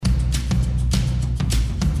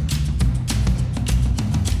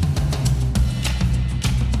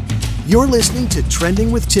You're listening to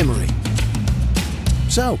Trending with Timmerie.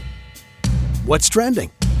 So, what's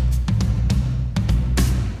trending?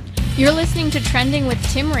 You're listening to Trending with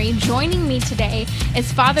Timmerie. Joining me today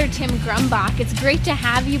is Father Tim Grumbach. It's great to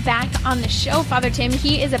have you back on the show, Father Tim.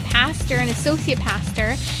 He is a pastor, an associate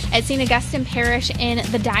pastor at St. Augustine Parish in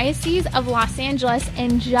the Diocese of Los Angeles,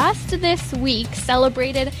 and just this week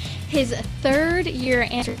celebrated his third year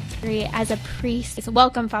anniversary as a priest.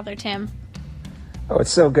 Welcome, Father Tim. Oh,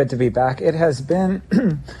 it's so good to be back. It has been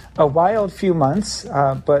a wild few months,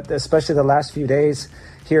 but especially the last few days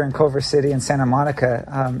here in Culver City and Santa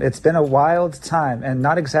Monica. It's been a wild time, and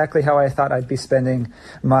not exactly how I thought I'd be spending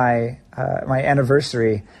my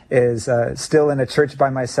anniversary. Is still in a church by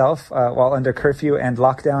myself while under curfew and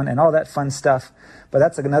lockdown and all that fun stuff. But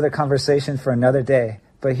that's another conversation for another day.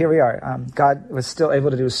 But here we are. God was still able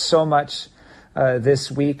to do so much this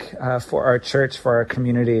week for our church, for our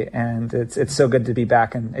community, and it's so good to be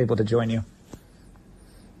back and able to join you.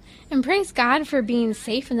 And praise God for being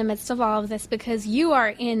safe in the midst of all of this, because you are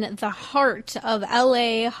in the heart of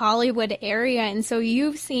LA, Hollywood area, and so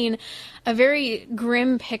you've seen a very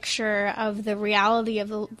grim picture of the reality of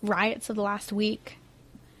the riots of the last week.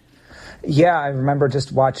 Yeah, I remember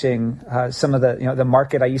just watching some of the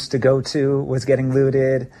market I used to go to was getting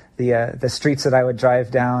looted, the streets that I would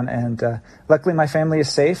drive down, and luckily my family is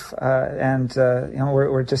safe, and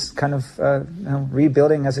we're just kind of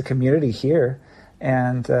rebuilding as a community here.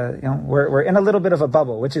 And, we're in a little bit of a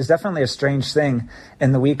bubble, which is definitely a strange thing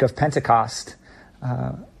in the week of Pentecost,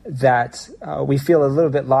 that we feel a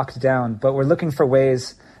little bit locked down, but we're looking for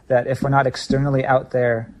ways that if we're not externally out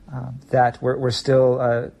there, that we're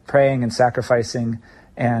still praying and sacrificing,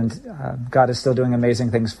 and God is still doing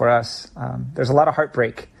amazing things for us. There's a lot of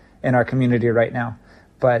heartbreak in our community right now,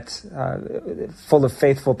 but full of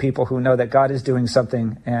faithful people who know that God is doing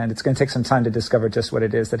something, and it's going to take some time to discover just what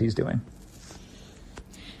it is that he's doing.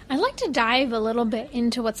 I'd like to dive a little bit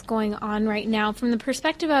into what's going on right now from the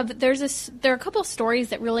perspective of there are a couple of stories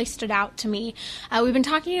that really stood out to me. We've been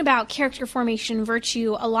talking about character formation,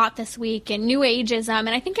 virtue a lot this week, and New Ageism, and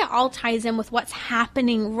I think it all ties in with what's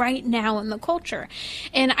happening right now in the culture.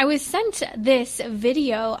 And I was sent this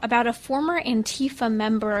video about a former Antifa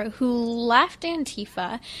member who left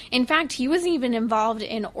Antifa. In fact, he was even involved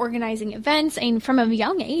in organizing events, and from a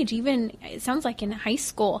young age, even it sounds like in high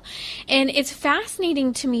school. And it's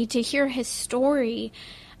fascinating to me to hear his story,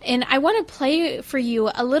 and I want to play for you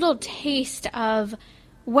a little taste of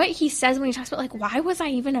what he says when he talks about, like, why was I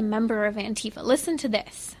even a member of Antifa? Listen to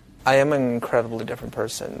this. I am an incredibly different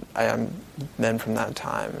person. I am men from that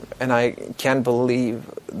time, and I can't believe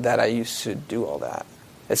that I used to do all that.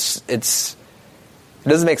 It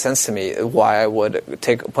doesn't make sense to me why I would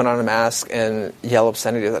put on a mask and yell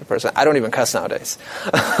obscenities at a person. I don't even cuss nowadays,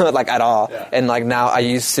 like at all. Yeah. And like now, I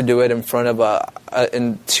used to do it in front of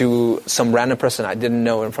to some random person I didn't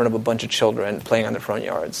know, in front of a bunch of children playing on their front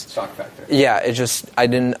yards. Shock factor. Yeah, I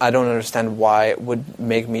don't understand why it would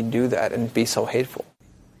make me do that and be so hateful.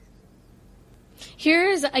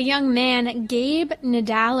 Here's a young man, Gabe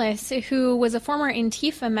Nadales, who was a former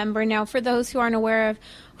Antifa member. Now, for those who aren't aware of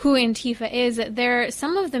who Antifa is, they're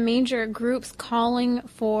some of the major groups calling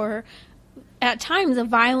for, at times, a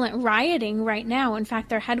violent rioting right now. In fact,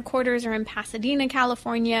 their headquarters are in Pasadena,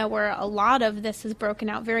 California, where a lot of this is broken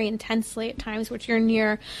out very intensely at times, which you're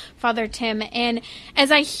near, Father Tim. And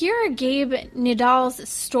as I hear Gabe Nadal's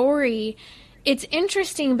story, it's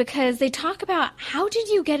interesting because they talk about, how did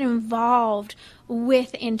you get involved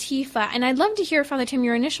with Antifa? And I'd love to hear, Father Tim,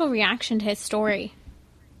 your initial reaction to his story.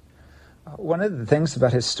 One of the things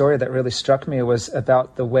about his story that really struck me was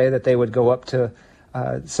about the way that they would go up to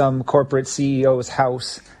some corporate CEO's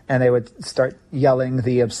house, and they would start yelling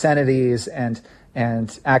the obscenities and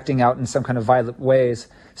acting out in some kind of violent ways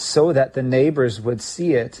so that the neighbors would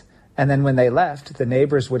see it. And then when they left, the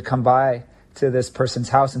neighbors would come by to this person's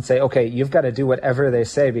house and say, okay, you've got to do whatever they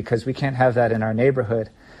say because we can't have that in our neighborhood.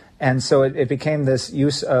 And so it became this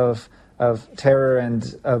use of terror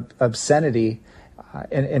and obscenity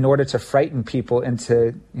in order to frighten people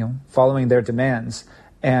into following their demands.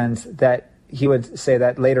 And that he would say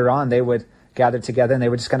that later on they would gather together and they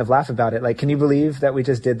would just kind of laugh about it. Like, can you believe that we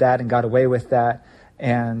just did that and got away with that?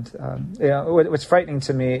 And what's frightening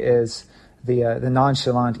to me is the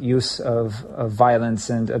nonchalant use of violence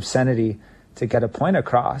and obscenity to get a point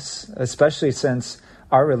across, especially since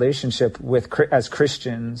our relationship as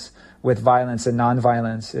Christians with violence and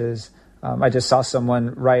nonviolence is, I just saw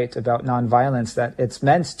someone write about nonviolence that it's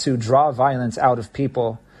meant to draw violence out of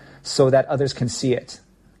people so that others can see it.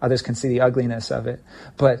 Others can see the ugliness of it.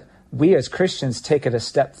 But we as Christians take it a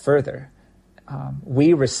step further.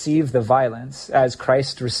 we receive the violence as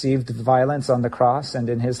Christ received violence on the cross and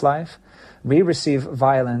in his life. We receive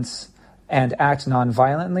violence and act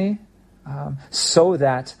non-violently so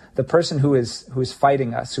that the person who is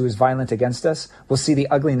fighting us, who is violent against us, will see the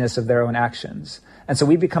ugliness of their own actions. And so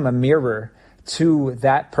we become a mirror to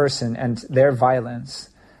that person and their violence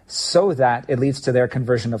so that it leads to their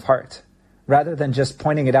conversion of heart. Rather than just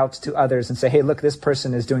pointing it out to others and say, hey, look, this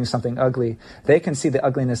person is doing something ugly, they can see the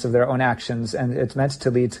ugliness of their own actions, and it's meant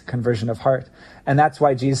to lead to conversion of heart. And that's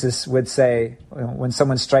why Jesus would say, when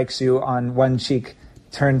someone strikes you on one cheek,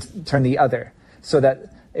 turn the other, so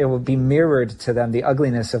that it will be mirrored to them, the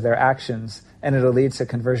ugliness of their actions, and it'll lead to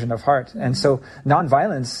conversion of heart. And so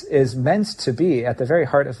nonviolence is meant to be, at the very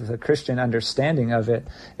heart of the Christian understanding of it,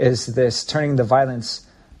 is this turning the violence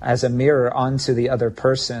as a mirror onto the other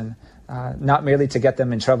person, not merely to get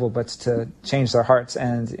them in trouble, but to change their hearts.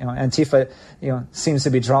 And Antifa, seems to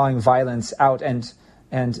be drawing violence out and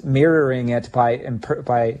mirroring it by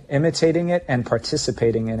imitating it and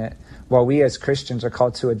participating in it, while we as Christians are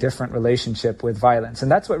called to a different relationship with violence.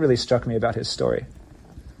 And that's what really struck me about his story.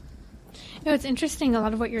 It's interesting, a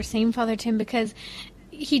lot of what you're saying, Father Tim, because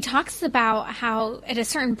he talks about how at a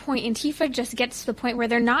certain point, Antifa just gets to the point where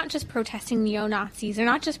they're not just protesting neo-Nazis, they're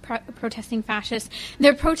not just protesting fascists,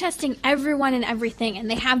 they're protesting everyone and everything, and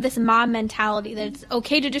they have this mob mentality that it's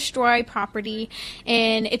okay to destroy property,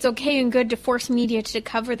 and it's okay and good to force media to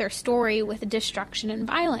cover their story with destruction and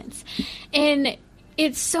violence. And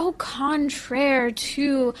it's so contrary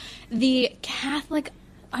to the Catholic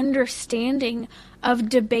understanding of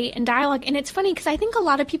debate and dialogue. And it's funny because I think a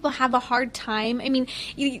lot of people have a hard time. I mean,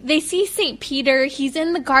 they see St. Peter, he's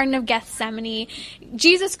in the Garden of Gethsemane.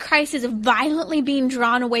 Jesus Christ is violently being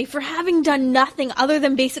drawn away for having done nothing other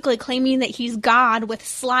than basically claiming that he's God with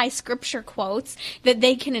sly scripture quotes that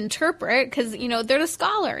they can interpret because, they're the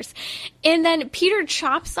scholars. And then Peter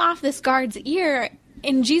chops off this guard's ear,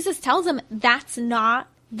 and Jesus tells him that's not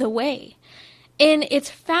the way. And it's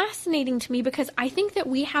fascinating to me because I think that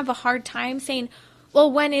we have a hard time saying, well,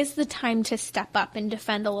 when is the time to step up and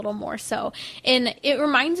defend a little more so? And it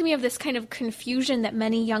reminds me of this kind of confusion that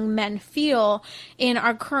many young men feel in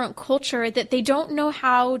our current culture, that they don't know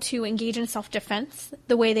how to engage in self-defense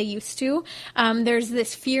the way they used to. There's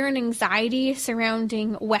this fear and anxiety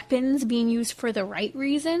surrounding weapons being used for the right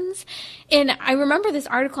reasons. And I remember this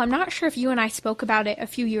article, I'm not sure if you and I spoke about it a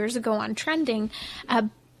few years ago on Trending,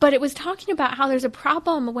 but it was talking about how there's a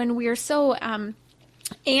problem when we are so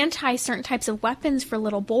anti certain types of weapons for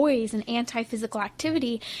little boys and anti-physical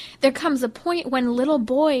activity. There comes a point when little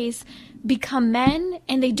boys become men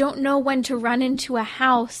and they don't know when to run into a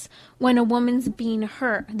house when a woman's being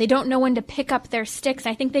hurt. They don't know when to pick up their sticks.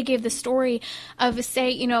 I think they gave the story of,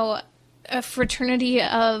 say, a fraternity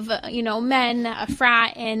of, men, a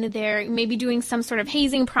frat, and they're maybe doing some sort of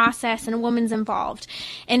hazing process and a woman's involved.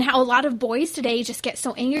 And how a lot of boys today just get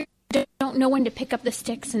so angry, don't know when to pick up the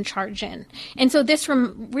sticks and charge in. And so this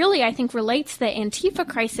really, I think, relates to the Antifa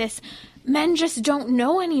crisis. Men just don't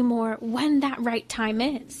know anymore when that right time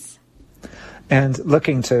is. And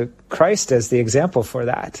looking to Christ as the example for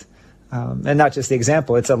that. And not just the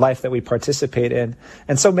example, it's a life that we participate in.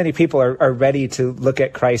 And so many people are ready to look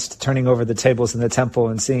at Christ turning over the tables in the temple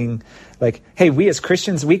and seeing, like, hey, we as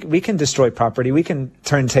Christians, we can destroy property, we can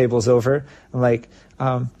turn tables over.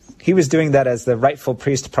 He was doing that as the rightful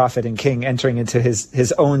priest, prophet, and king, entering into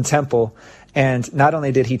his own temple. And not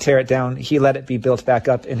only did he tear it down, he let it be built back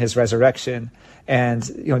up in his resurrection. And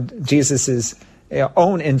Jesus's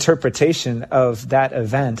own interpretation of that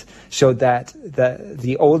event showed that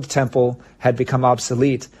the old temple had become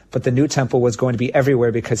obsolete, but the new temple was going to be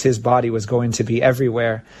everywhere because his body was going to be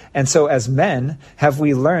everywhere. And so as men, have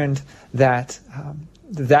we learned that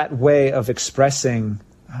that way of expressing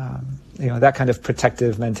that kind of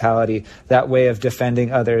protective mentality, that way of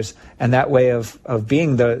defending others, and that way of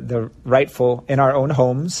being the rightful, in our own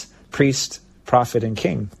homes, priest, prophet, and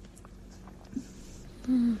king.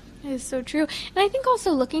 It is so true. And I think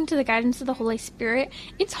also looking to the guidance of the Holy Spirit,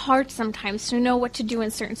 it's hard sometimes to know what to do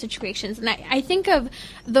in certain situations. And I think of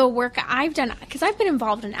the work I've done, because I've been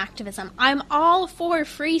involved in activism. I'm all for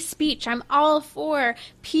free speech. I'm all for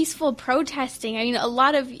peaceful protesting. I mean, a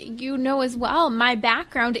lot of you know as well, my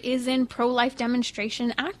background is in pro-life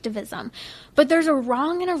demonstration activism. But there's a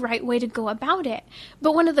wrong and a right way to go about it.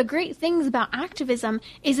 But one of the great things about activism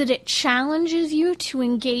is that it challenges you to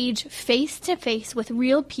engage face-to-face with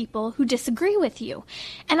real people people who disagree with you.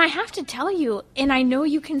 And I have to tell you, and I know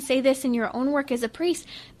you can say this in your own work as a priest,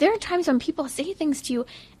 there are times when people say things to you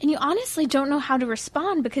and you honestly don't know how to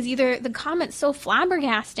respond because either the comment's so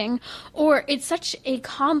flabbergasting or it's such a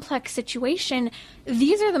complex situation.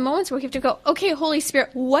 These are the moments where we have to go, okay, Holy Spirit,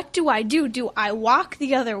 what do I do? Do I walk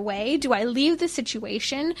the other way? Do I leave the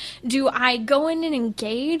situation? Do I go in and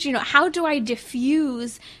engage? How do I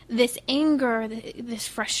diffuse this anger, this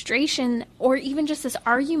frustration, or even just this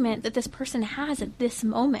argument that this person has at this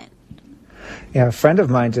moment? Yeah, a friend of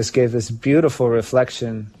mine just gave this beautiful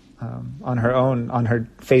reflection on her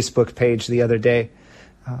Facebook page the other day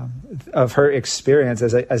of her experience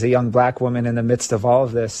as a young black woman in the midst of all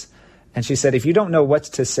of this. And she said, if you don't know what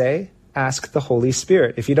to say, ask the Holy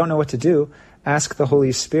Spirit. If you don't know what to do, ask the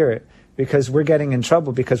Holy Spirit. Because we're getting in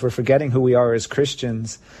trouble because we're forgetting who we are as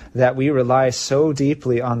Christians, that we rely so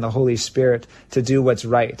deeply on the Holy Spirit to do what's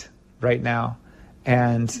right now.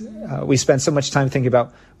 And we spend so much time thinking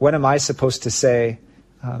about, what am I supposed to say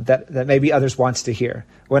that maybe others want to hear?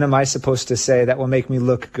 What am I supposed to say that will make me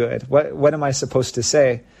look good? What am I supposed to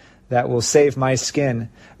say that will save my skin,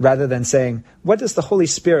 rather than saying, what does the Holy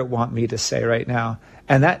Spirit want me to say right now?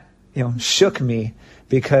 And that shook me,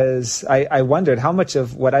 because I wondered how much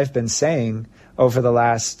of what I've been saying over the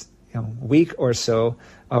last week or so,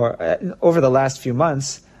 or over the last few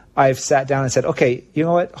months, I've sat down and said, okay, you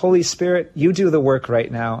know what, Holy Spirit, you do the work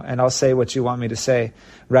right now, and I'll say what you want me to say,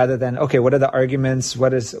 rather than, okay, what are the arguments?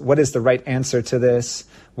 What is the right answer to this?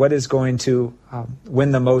 What is going to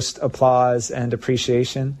win the most applause and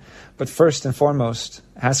appreciation? But first and foremost,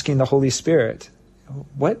 asking the Holy Spirit,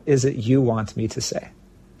 what is it you want me to say?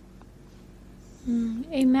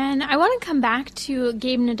 Amen. I want to come back to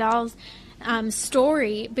Gabe Nadal's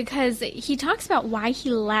story, because he talks about why he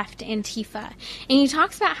left Antifa, and he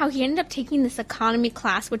talks about how he ended up taking this economy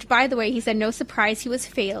class, which, by the way, he said no surprise he was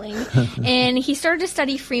failing. And he started to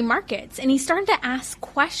study free markets, and he started to ask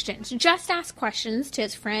questions to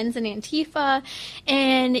his friends in Antifa,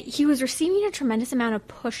 and he was receiving a tremendous amount of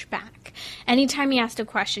pushback. Anytime he asked a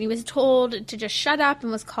question, he was told to just shut up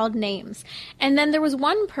and was called names. And then there was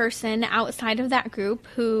one person outside of that group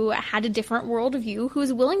who had a different worldview, who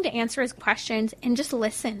was willing to answer his questions and just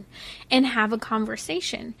listen and have a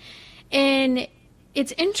conversation. And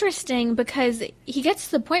it's interesting because he gets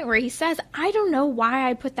to the point where he says, I don't know why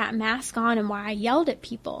I put that mask on and why I yelled at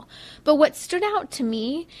people. But what stood out to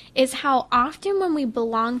me is how often when we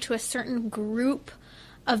belong to a certain group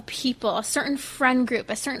of people, a certain friend group,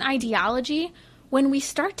 a certain ideology, when we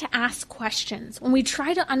start to ask questions, when we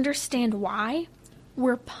try to understand why,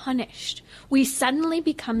 we're punished. We suddenly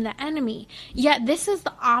become the enemy. Yet this is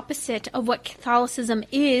the opposite of what Catholicism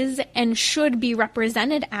is and should be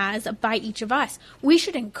represented as by each of us. We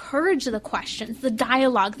should encourage the questions, the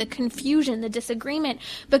dialogue, the confusion, the disagreement,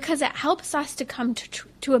 because it helps us to come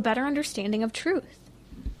to a better understanding of truth.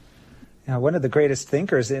 Now, one of the greatest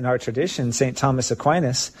thinkers in our tradition, St. Thomas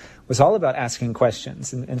Aquinas, was all about asking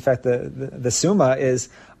questions. In fact, the Summa is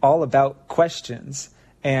all about questions.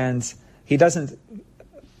 And he doesn't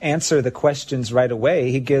answer the questions right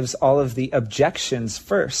away. He gives all of the objections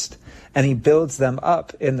first, and he builds them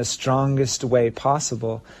up in the strongest way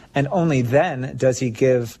possible. And only then does he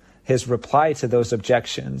give his reply to those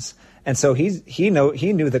objections. And so he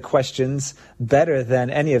knew the questions better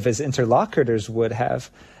than any of his interlocutors would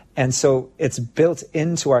have. And so it's built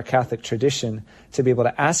into our Catholic tradition to be able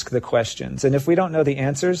to ask the questions. And if we don't know the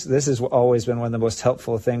answers, this has always been one of the most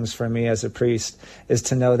helpful things for me as a priest, is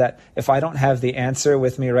to know that if I don't have the answer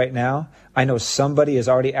with me right now, I know somebody has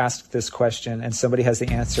already asked this question and somebody has the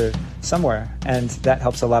answer somewhere. And that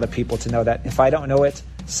helps a lot of people to know that if I don't know it,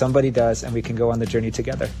 somebody does, and we can go on the journey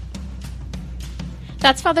together.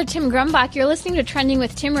 That's Father Tim Grumbach. You're listening to Trending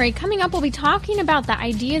with Timmerie. Coming up, we'll be talking about the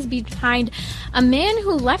ideas behind a man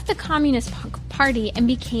who left the Communist Party and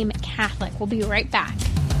became Catholic. We'll be right back.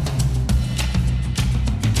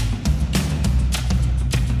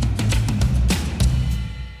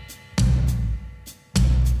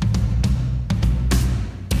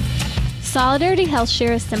 Solidarity Health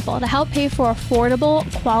Share is simple to help pay for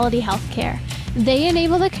affordable, quality health care. They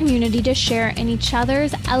enable the community to share in each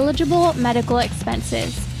other's eligible medical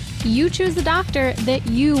expenses. You choose the doctor that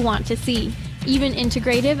you want to see. Even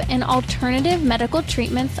integrative and alternative medical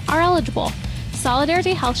treatments are eligible.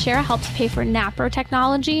 Solidarity Health Share helps pay for NAPRO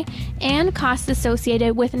technology and costs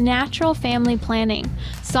associated with natural family planning.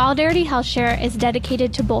 Solidarity Health Share is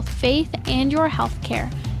dedicated to both faith and your health care.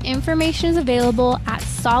 Information is available at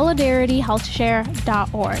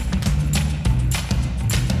solidarityhealthshare.org.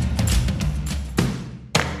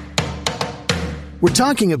 We're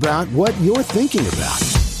talking about what you're thinking about.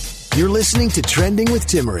 You're listening to Trending with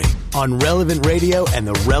Timmerie on Relevant Radio and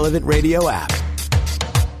the Relevant Radio app.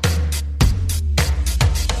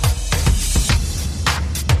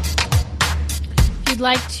 If you'd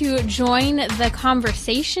like to join the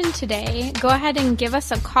conversation today, go ahead and give us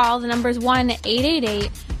a call. The number is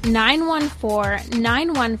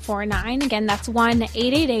 1-888-914-9149. Again, that's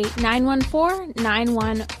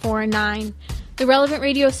 1-888-914-9149. The Relevant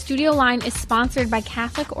Radio studio line is sponsored by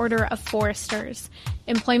Catholic Order of Foresters.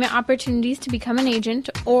 Employment opportunities to become an agent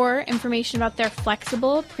or information about their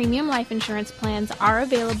flexible premium life insurance plans are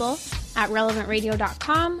available at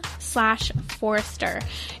relevantradio.com/Forester.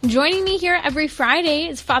 Joining me here every Friday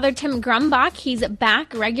is Father Tim Grumbach. He's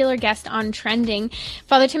back, regular guest on Trending.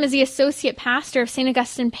 Father Tim is the associate pastor of St.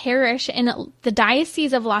 Augustine Parish in the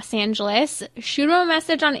Diocese of Los Angeles. Shoot him a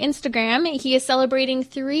message on Instagram. He is celebrating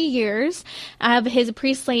 3 years of his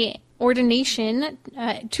priestly ordination,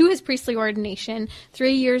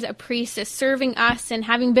 3 years a priest is serving us and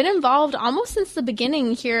having been involved almost since the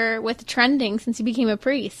beginning here with Trending, since he became a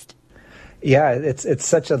priest. Yeah, it's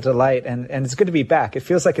such a delight, and it's good to be back. It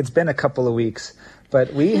feels like it's been a couple of weeks,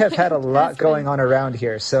 but we have had a lot going on around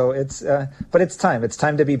here. So but it's time. It's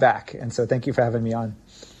time to be back, and so thank you for having me on.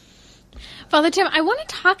 Father Tim, I want to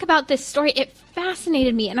talk about this story. It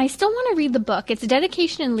fascinated me, and I still want to read the book. It's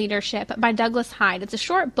Dedication and Leadership by Douglas Hyde. It's a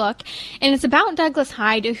short book, and it's about Douglas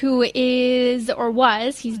Hyde, who is, or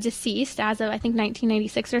was, he's deceased as of, I think,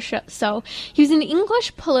 1996 or so. He was an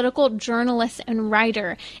English political journalist and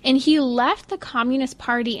writer, and he left the Communist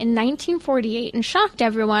Party in 1948 and shocked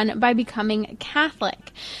everyone by becoming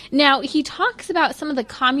Catholic. Now, he talks about some of the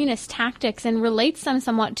communist tactics and relates them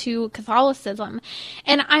somewhat to Catholicism,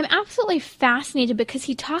 and I'm absolutely fascinated because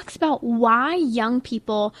he talks about why young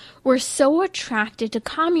people were so attracted to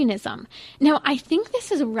communism. Now, I think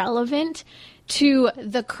this is relevant to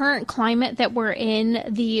the current climate that we're in,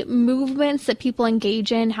 the movements that people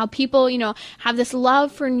engage in, how people, have this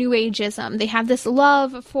love for New Ageism. They have this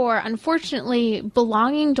love for, unfortunately,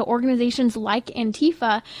 belonging to organizations like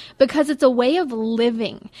Antifa because it's a way of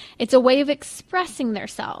living. It's a way of expressing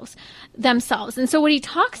themselves. And so what he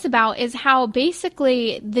talks about is how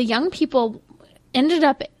basically the young people ended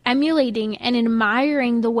up emulating and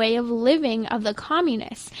admiring the way of living of the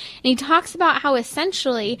communists. And he talks about how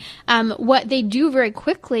essentially what they do very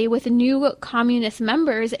quickly with new communist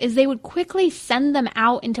members is they would quickly send them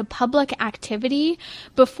out into public activity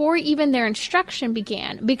before even their instruction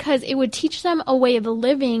began, because it would teach them a way of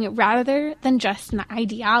living rather than just an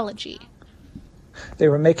ideology. They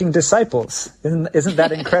were making disciples. Isn't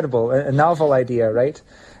that incredible? A novel idea, right?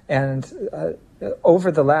 And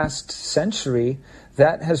over the last century,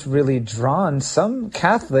 that has really drawn some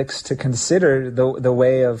Catholics to consider the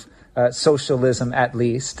way of socialism, at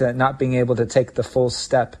least, not being able to take the full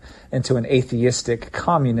step into an atheistic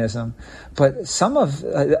communism. But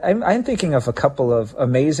I'm thinking of a couple of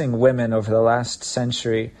amazing women over the last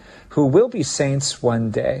century who will be saints one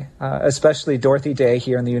day, especially Dorothy Day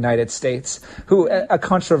here in the United States, who a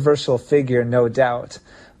controversial figure, no doubt,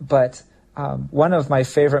 but one of my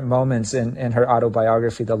favorite moments in her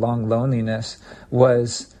autobiography, The Long Loneliness,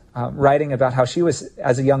 was writing about how she was,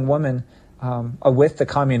 as a young woman, with the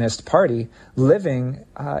Communist Party, living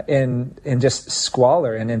in just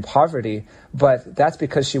squalor and in poverty. But that's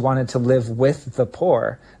because she wanted to live with the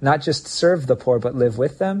poor, not just serve the poor, but live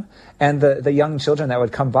with them. And the young children that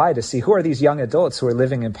would come by to see, who are these young adults who are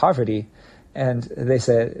living in poverty? And they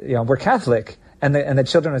said, we're Catholic. And the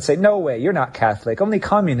children would say, no way, you're not Catholic. Only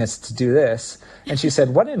communists do this. And she said,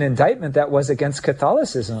 what an indictment that was against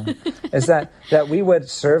Catholicism, is that we would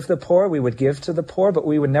serve the poor, we would give to the poor, but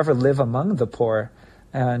we would never live among the poor.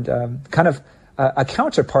 And kind of a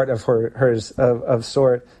counterpart of hers of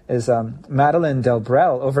sort is Madeleine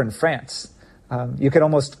Delbrel over in France. You could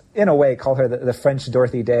almost, in a way, call her the French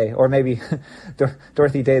Dorothy Day, or maybe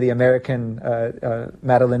Dorothy Day, the American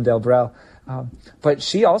Madeleine Delbrel. But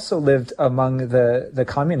she also lived among the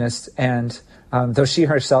communists, and though she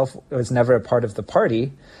herself was never a part of the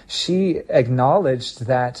party, she acknowledged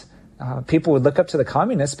that people would look up to the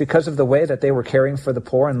communists because of the way that they were caring for the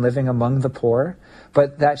poor and living among the poor,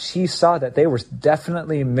 but that she saw that they were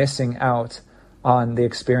definitely missing out on the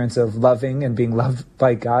experience of loving and being loved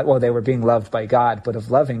by God. Well, they were being loved by God, but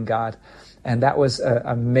of loving God. And that was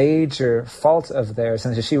a major fault of theirs.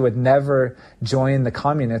 And she would never join the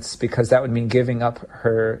communists because that would mean giving up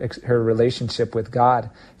her relationship with God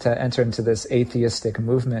to enter into this atheistic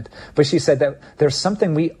movement. But she said that there's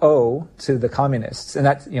something we owe to the communists. And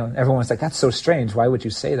that, everyone's like, that's so strange. Why would you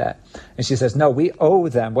say that? And she says, no, we owe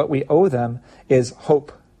them. What we owe them is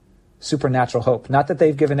hope. supernatural hope. Not that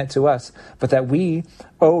they've given it to us, but that we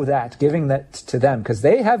owe that, giving that to them, because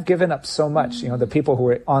they have given up so much. The people who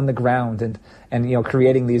are on the ground and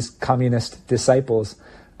creating these communist disciples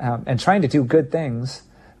and trying to do good things,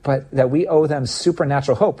 but that we owe them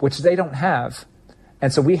supernatural hope, which they don't have.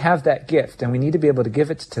 And so we have that gift, and we need to be able to give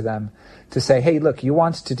it to them to say, hey, look, you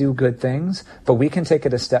want to do good things, but we can take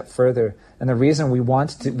it a step further. And the reason we want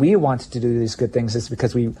to do these good things is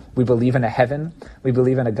because we believe in a heaven, we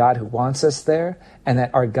believe in a God who wants us there, and that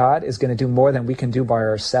our God is going to do more than we can do by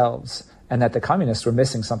ourselves, and that the communists were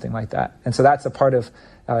missing something like that. And so that's a part of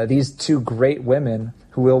these two great women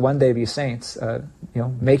who will one day be saints,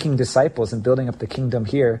 making disciples and building up the kingdom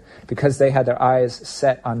here, because they had their eyes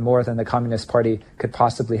set on more than the Communist Party could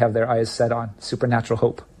possibly have their eyes set on, supernatural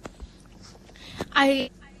hope. I'm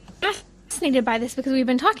fascinated by this because we've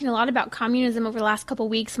been talking a lot about communism over the last couple of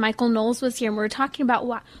weeks. Michael Knowles was here, and we were talking about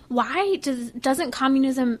why doesn't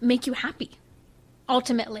communism make you happy?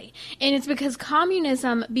 Ultimately. And it's because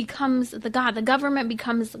communism becomes the God. The government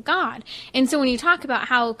becomes the God. And so when you talk about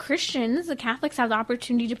how Christians, the Catholics, have the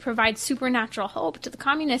opportunity to provide supernatural hope to the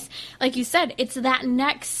communists, like you said, it's that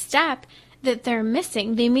next step that they're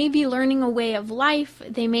missing. They may be learning a way of life.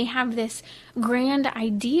 They may have this grand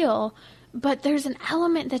ideal, but there's an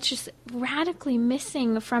element that's just radically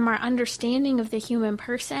missing from our understanding of the human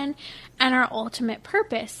person and our ultimate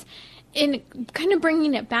purpose. In kind of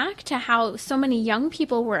bringing it back to how so many young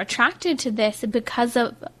people were attracted to this because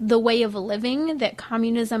of the way of living that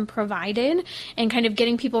communism provided, and kind of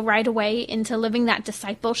getting people right away into living that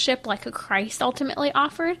discipleship like a Christ ultimately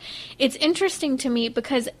offered. It's interesting to me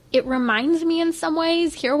because it reminds me in some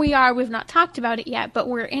ways, here we are, we've not talked about it yet, but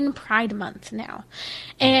we're in Pride Month now.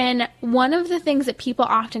 And one of the things that people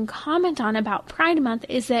often comment on about Pride Month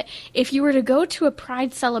is that if you were to go to a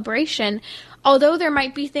Pride celebration, although there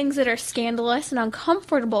might be things that are scandalous and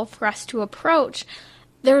uncomfortable for us to approach,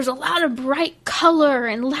 there's a lot of bright color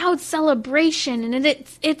and loud celebration, and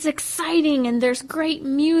it's exciting, and there's great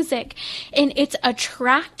music, and it's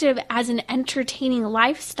attractive as an entertaining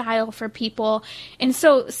lifestyle for people. And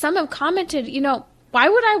so some have commented, why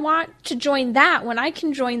would I want to join that when I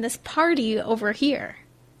can join this party over here?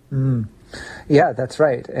 Yeah, that's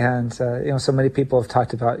right. And, so many people have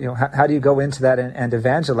talked about, how do you go into that and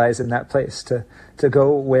evangelize in that place, to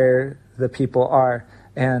go where the people are.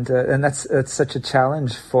 And that's such a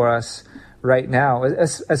challenge for us right now,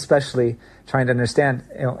 especially trying to understand,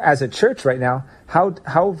 as a church right now,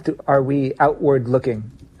 are we outward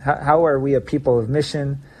looking? How are we a people of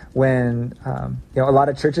mission when, a lot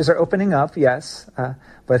of churches are opening up, yes,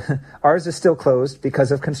 but ours is still closed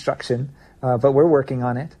because of construction, but we're working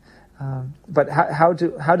on it. But how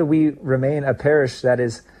do we remain a parish that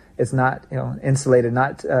is not insulated,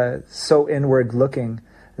 not so inward looking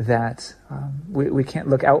that we can't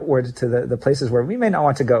look outward to the places where we may not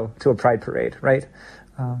want to go to a pride parade, right?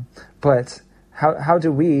 But how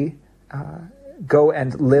do we go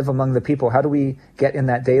and live among the people? How do we get in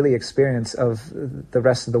that daily experience of the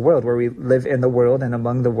rest of the world, where we live in the world and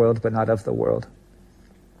among the world, but not of the world?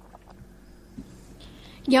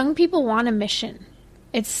 Young people want a mission.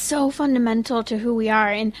 It's so fundamental to who we are.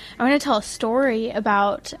 And I want to tell a story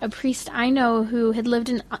about a priest I know who had lived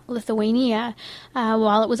in Lithuania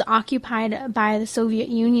while it was occupied by the Soviet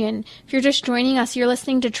Union. If you're just joining us, you're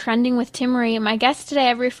listening to Trending with Timmerie. My guest today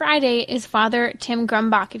every Friday is Father Tim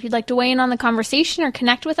Grumbach. If you'd like to weigh in on the conversation or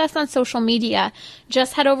connect with us on social media,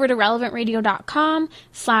 just head over to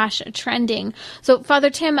relevantradio.com/trending. So Father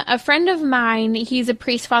Tim, a friend of mine, he's a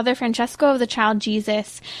priest, Father Francesco of the Child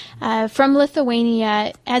Jesus, from Lithuania.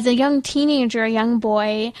 As a young teenager, a young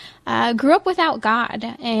boy, grew up without God,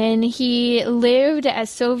 and he lived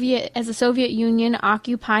as the Soviet Union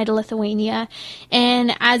occupied Lithuania.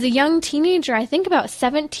 And as a young teenager, I think about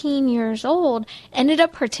 17 years old, ended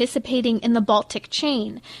up participating in the Baltic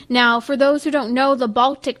Chain. Now, for those who don't know, the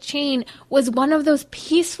Baltic Chain was one of those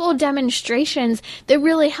peaceful demonstrations that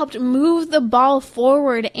really helped move the ball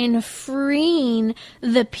forward in freeing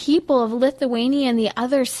the people of Lithuania and the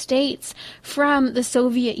other states from the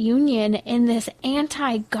Soviet Union in this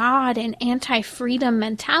anti-God and anti-freedom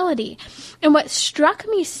mentality. And what struck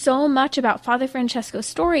me so much about Father Francesco's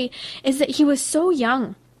story is that he was so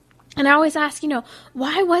young. And I always ask,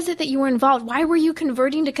 why was it that you were involved? Why were you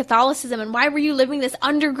converting to Catholicism? And why were you living this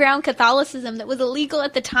underground Catholicism that was illegal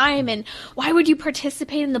at the time? And why would you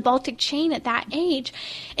participate in the Baltic Chain at that age?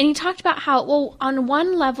 And he talked about how, well, on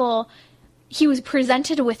one level, he was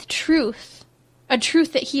presented with truth, a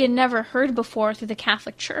truth that he had never heard before through the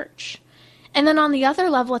Catholic Church. And then on the other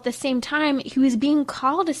level, at the same time, he was being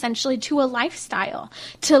called essentially to a lifestyle,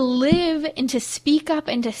 to live and to speak up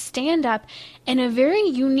and to stand up in a very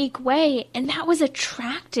unique way. And that was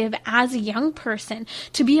attractive as a young person,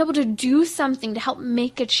 to be able to do something to help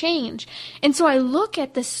make a change. And so I look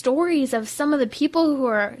at the stories of some of the people who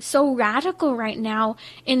are so radical right now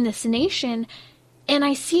in this nation, and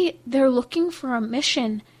I see they're looking for a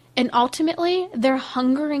mission, and ultimately they're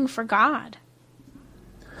hungering for God.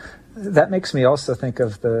 That makes me also think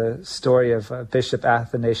of the story of Bishop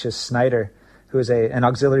Athanasius Schneider, who is an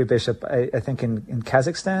auxiliary bishop, I think in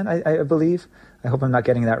Kazakhstan, I believe. I hope I'm not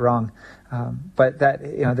getting that wrong. But that,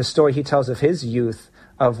 the story he tells of his youth,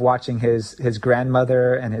 of watching his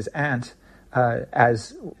grandmother and his aunt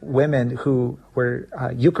as women who were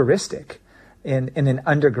Eucharistic in an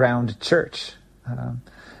underground church.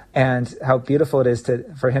 And how beautiful it is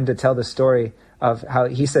for him to tell the story of how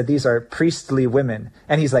he said these are priestly women.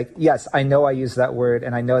 And he's like, yes, I know I use that word,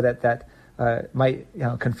 and I know that might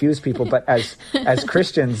confuse people, but as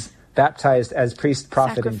Christians baptized as priest,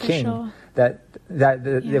 prophet, and king, that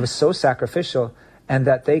it was so sacrificial, and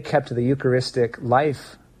that they kept the Eucharistic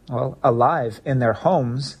life alive in their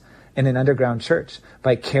homes in an underground church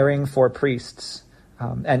by caring for priests.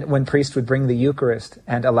 And when priests would bring the Eucharist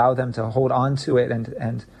and allow them to hold on to it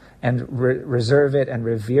and reserve it and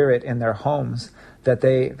revere it in their homes, that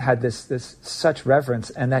they had this such reverence,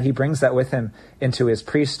 and that he brings that with him into his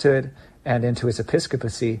priesthood and into his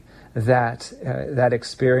episcopacy, that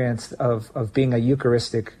experience of being a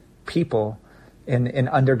Eucharistic people in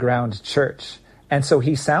underground church. And so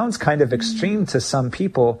he sounds kind of extreme to some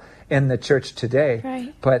people in the church today.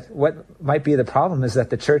 Right. But what might be the problem is that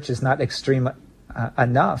the church is not extreme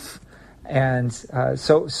enough, and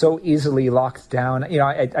so easily locked down.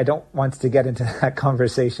 I don't want to get into that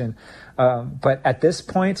conversation, but at this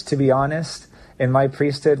point, to be honest, in my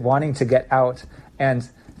priesthood, wanting to get out and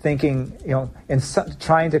thinking,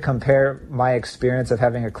 trying to compare my experience of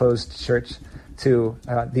having a closed church to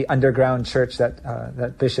the underground church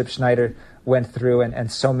that Bishop Schneider went through,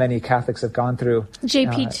 and so many Catholics have gone through.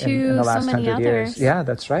 JP2, in the last so many 100 years. others. Yeah,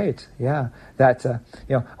 that's right. Yeah, that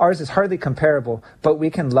ours is hardly comparable, but we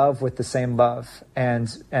can love with the same love, and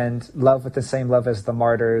love with the same love as the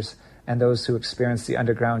martyrs and those who experience the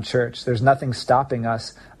underground church. There's nothing stopping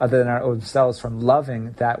us other than our own selves from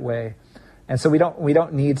loving that way, and so we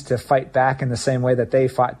don't need to fight back in the same way that they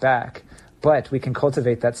fought back, but we can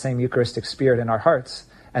cultivate that same Eucharistic spirit in our hearts,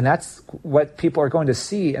 and that's what people are going to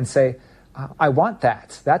see and say, I want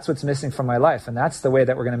that. That's what's missing from my life. And that's the way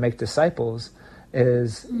that we're going to make disciples,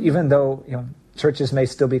 is even though churches may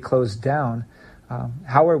still be closed down,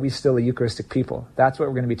 how are we still a Eucharistic people? That's what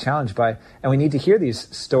we're going to be challenged by. And we need to hear these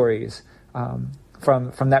stories from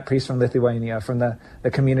that priest from Lithuania, from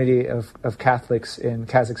the community of Catholics in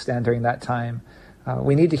Kazakhstan during that time.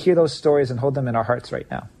 We need to hear those stories and hold them in our hearts right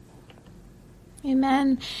now.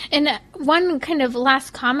 Amen. And one kind of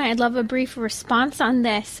last comment, I'd love a brief response on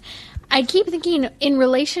this. I keep thinking, in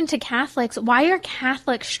relation to Catholics, why are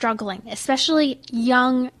Catholics struggling, especially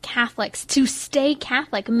young Catholics, to stay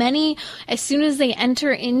Catholic? Many, as soon as they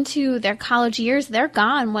enter into their college years, they're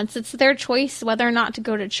gone once it's their choice whether or not to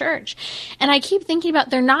go to church. And I keep thinking about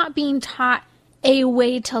they're not being taught a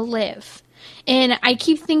way to live. And I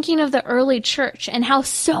keep thinking of the early church and how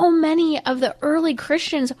so many of the early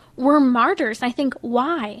Christians were martyrs. I think,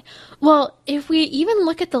 why? Well, if we even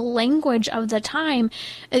look at the language of the time,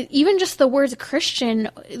 even just the word Christian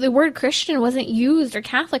wasn't used, or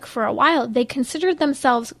Catholic, for a while. They considered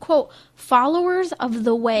themselves, quote, followers of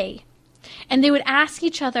the way. And they would ask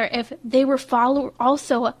each other if they were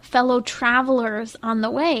also fellow travelers on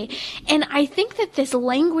the way. And I think that this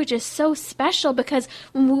language is so special, because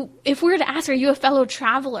if we were to ask, are you a fellow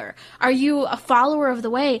traveler? Are you a follower of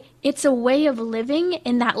the way? It's a way of living,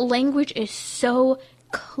 and that language is so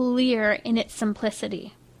clear in its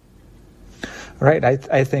simplicity. Right.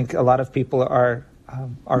 I think a lot of people are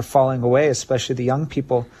falling away, especially the young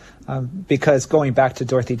people, because going back to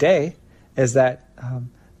Dorothy Day, is that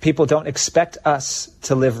people don't expect us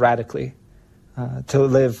to live radically, to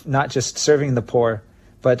live not just serving the poor,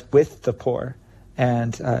 but with the poor.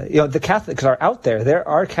 And, the Catholics are out there. There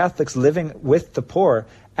are Catholics living with the poor,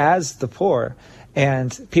 as the poor,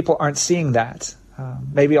 and people aren't seeing that.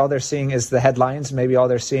 Maybe all they're seeing is the headlines. Maybe all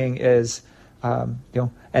they're seeing is,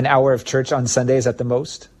 an hour of church on Sundays at the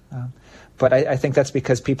most. But I think that's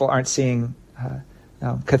because people aren't seeing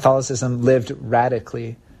Catholicism lived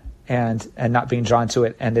radically, and not being drawn to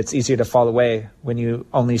it. And it's easier to fall away when you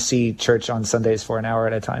only see church on Sundays for an hour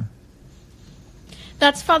at a time.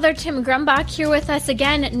 That's Father Tim Grumbach here with us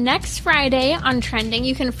again next Friday on Trending.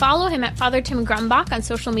 You can follow him at Father Tim Grumbach on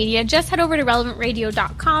social media. Just head over to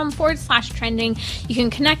relevantradio.com/trending. You can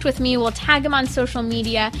connect with me. We'll tag him on social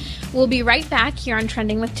media. We'll be right back here on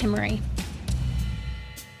Trending with Timmerie.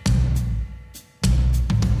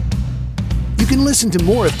 You can listen to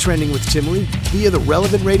more of Trending with Timmerie via the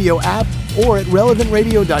Relevant Radio app or at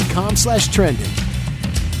relevantradio.com/trending.